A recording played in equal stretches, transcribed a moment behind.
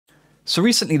So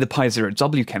recently the Pi Zero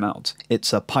W came out.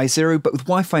 It's a Pi Zero but with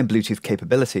Wi-Fi and Bluetooth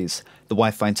capabilities. The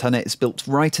Wi-Fi antenna is built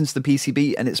right into the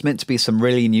PCB and it's meant to be some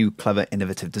really new, clever,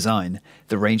 innovative design.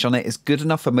 The range on it is good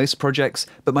enough for most projects,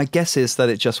 but my guess is that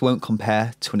it just won't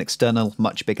compare to an external,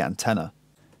 much bigger antenna.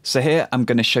 So here I'm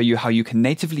going to show you how you can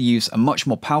natively use a much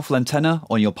more powerful antenna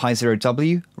on your Pi Zero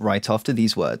W right after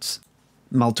these words.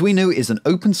 Malduino is an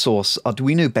open source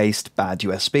Arduino-based bad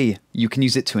USB. You can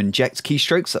use it to inject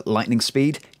keystrokes at lightning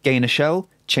speed, gain a shell,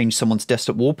 change someone's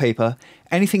desktop wallpaper.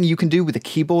 Anything you can do with a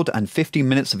keyboard and 15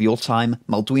 minutes of your time,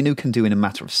 Malduino can do in a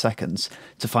matter of seconds.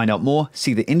 To find out more,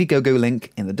 see the Indiegogo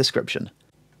link in the description.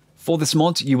 For this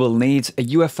mod, you will need a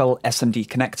UFL SMD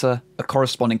connector, a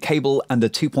corresponding cable, and a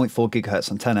 2.4 GHz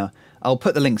antenna. I'll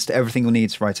put the links to everything you'll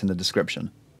need right in the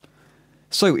description.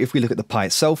 So if we look at the Pi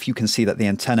itself, you can see that the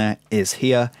antenna is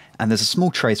here, and there's a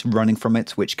small trace running from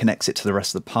it which connects it to the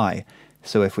rest of the Pi.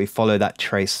 So if we follow that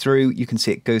trace through, you can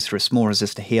see it goes through a small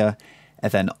resistor here,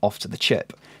 and then off to the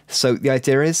chip. So the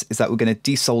idea is that we're going to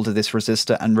desolder this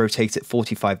resistor and rotate it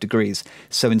 45 degrees.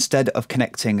 So instead of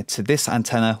connecting to this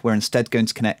antenna, we're instead going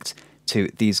to connect to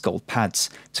these gold pads,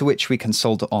 to which we can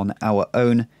solder on our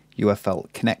own UFL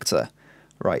connector,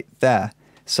 right there.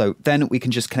 So then we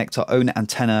can just connect our own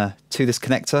antenna to this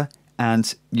connector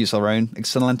and use our own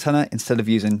external antenna instead of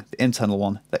using the internal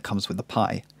one that comes with the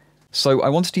Pi. So I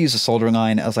wanted to use a soldering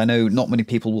iron as I know not many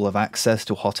people will have access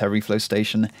to a hot air reflow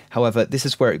station. However, this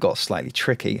is where it got slightly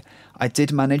tricky. I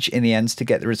did manage in the end to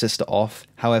get the resistor off.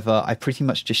 However, I pretty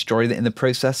much destroyed it in the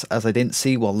process as I didn't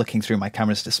see while looking through my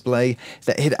camera's display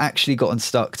that it had actually gotten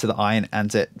stuck to the iron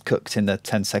and it cooked in the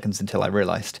 10 seconds until I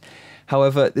realized.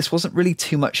 However, this wasn't really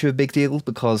too much of a big deal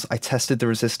because I tested the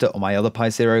resistor on my other Pi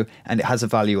Zero and it has a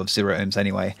value of 0 ohms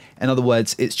anyway. In other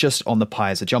words, it's just on the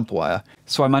Pi as a jumper wire.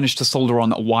 So I managed to solder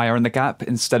on a wire in the gap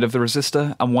instead of the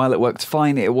resistor, and while it worked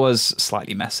fine, it was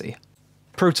slightly messy.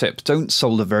 Pro tip, don't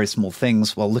solder very small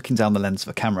things while looking down the lens of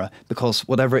a camera, because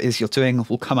whatever it is you're doing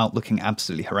will come out looking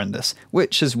absolutely horrendous,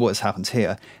 which is what has happened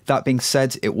here. That being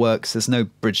said, it works, there's no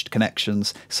bridged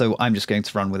connections, so I'm just going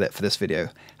to run with it for this video.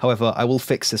 However, I will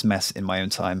fix this mess in my own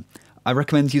time. I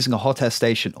recommend using a hot air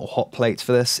station or hot plate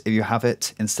for this if you have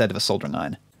it, instead of a soldering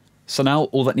iron. So now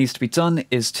all that needs to be done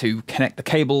is to connect the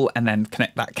cable and then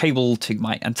connect that cable to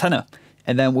my antenna,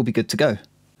 and then we'll be good to go.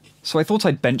 So I thought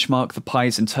I'd benchmark the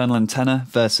Pi's internal antenna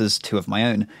versus two of my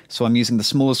own. So I'm using the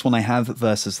smallest one I have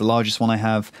versus the largest one I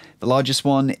have. The largest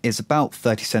one is about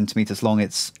 30 centimeters long,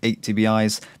 it's 8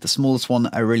 dBIs. The smallest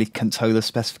one, I really can't tell the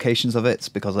specifications of it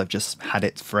because I've just had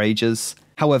it for ages.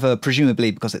 However, presumably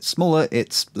because it's smaller,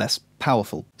 it's less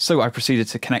powerful. So I proceeded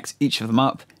to connect each of them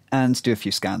up and do a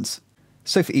few scans.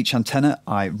 So for each antenna,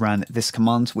 I ran this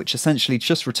command, which essentially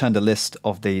just returned a list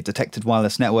of the detected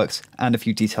wireless networks and a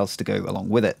few details to go along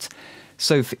with it.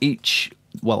 So for each,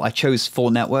 well, I chose 4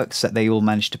 networks that they all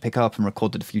managed to pick up and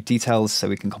recorded a few details so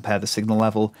we can compare the signal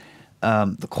level.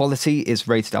 The quality is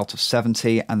rated out of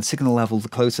 70, and the signal level, the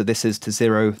closer this is to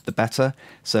 0, the better.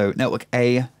 So network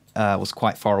A was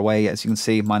quite far away, as you can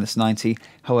see, minus 90.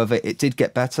 However, it did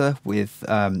get better with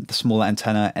the smaller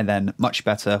antenna, and then much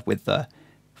better with the,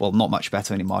 well, not much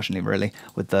better, only marginally really,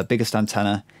 with the biggest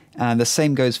antenna. And the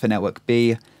same goes for network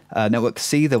B. Network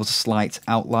C, there was a slight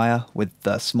outlier. With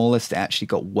the smallest, it actually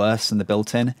got worse than the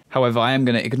built-in. However, I am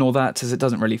going to ignore that as it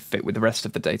doesn't really fit with the rest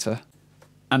of the data.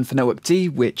 And for network D,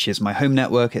 which is my home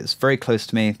network, it's very close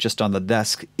to me, just on the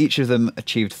desk. Each of them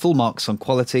achieved full marks on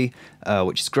quality,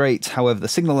 which is great. However, the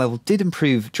signal level did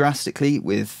improve drastically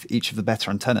with each of the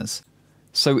better antennas.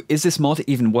 So is this mod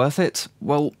even worth it?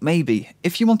 Well, maybe.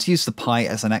 If you want to use the Pi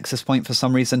as an access point for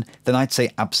some reason, then I'd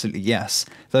say absolutely yes.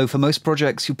 Though for most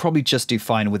projects, you'll probably just do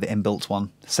fine with the inbuilt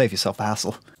one. Save yourself the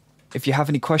hassle. If you have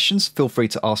any questions, feel free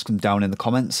to ask them down in the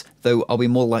comments, though I'll be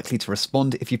more likely to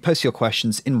respond if you post your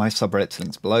questions in my subreddit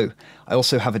links below. I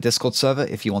also have a Discord server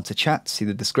if you want to chat, see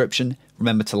the description.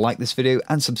 Remember to like this video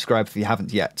and subscribe if you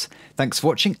haven't yet. Thanks for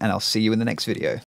watching, and I'll see you in the next video.